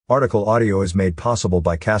Article audio is made possible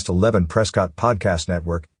by Cast 11 Prescott Podcast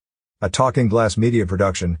Network, a Talking Glass media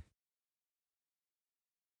production.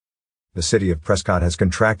 The City of Prescott has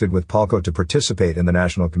contracted with Palco to participate in the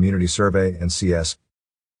National Community Survey (NCS).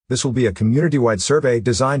 This will be a community-wide survey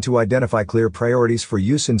designed to identify clear priorities for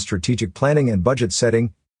use in strategic planning and budget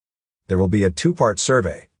setting. There will be a two-part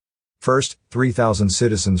survey. First, 3,000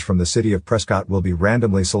 citizens from the City of Prescott will be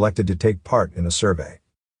randomly selected to take part in a survey.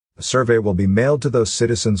 The survey will be mailed to those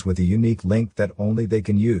citizens with a unique link that only they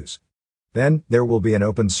can use. Then, there will be an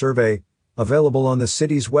open survey, available on the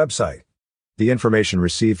city's website. The information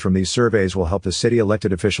received from these surveys will help the city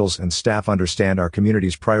elected officials and staff understand our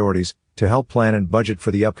community's priorities to help plan and budget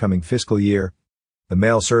for the upcoming fiscal year. The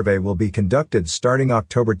mail survey will be conducted starting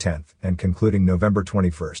October 10th and concluding November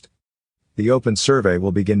 21st. The open survey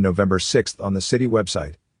will begin November 6th on the city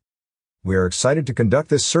website. We are excited to conduct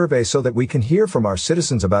this survey so that we can hear from our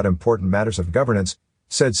citizens about important matters of governance,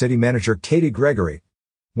 said City Manager Katie Gregory.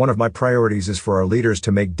 One of my priorities is for our leaders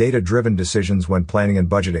to make data-driven decisions when planning and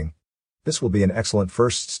budgeting. This will be an excellent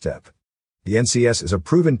first step. The NCS is a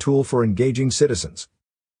proven tool for engaging citizens.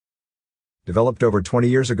 Developed over 20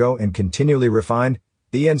 years ago and continually refined,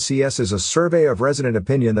 the NCS is a survey of resident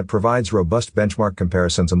opinion that provides robust benchmark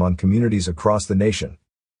comparisons among communities across the nation.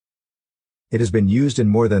 It has been used in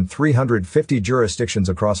more than 350 jurisdictions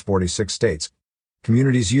across 46 states.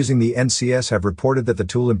 Communities using the NCS have reported that the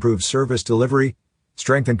tool improves service delivery,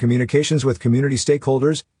 strengthened communications with community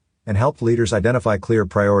stakeholders, and helped leaders identify clear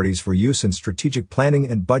priorities for use in strategic planning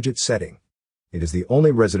and budget setting. It is the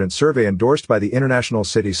only resident survey endorsed by the International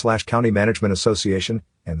City/County Management Association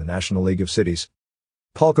and the National League of Cities.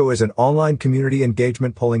 Palco is an online community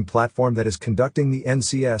engagement polling platform that is conducting the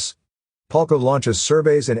NCS. Palco launches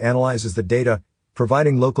surveys and analyzes the data,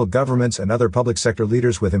 providing local governments and other public sector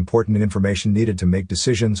leaders with important information needed to make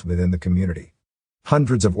decisions within the community.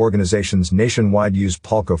 Hundreds of organizations nationwide use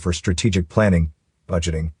Palco for strategic planning,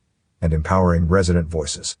 budgeting, and empowering resident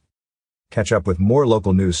voices. Catch up with more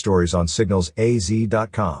local news stories on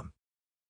signalsaz.com.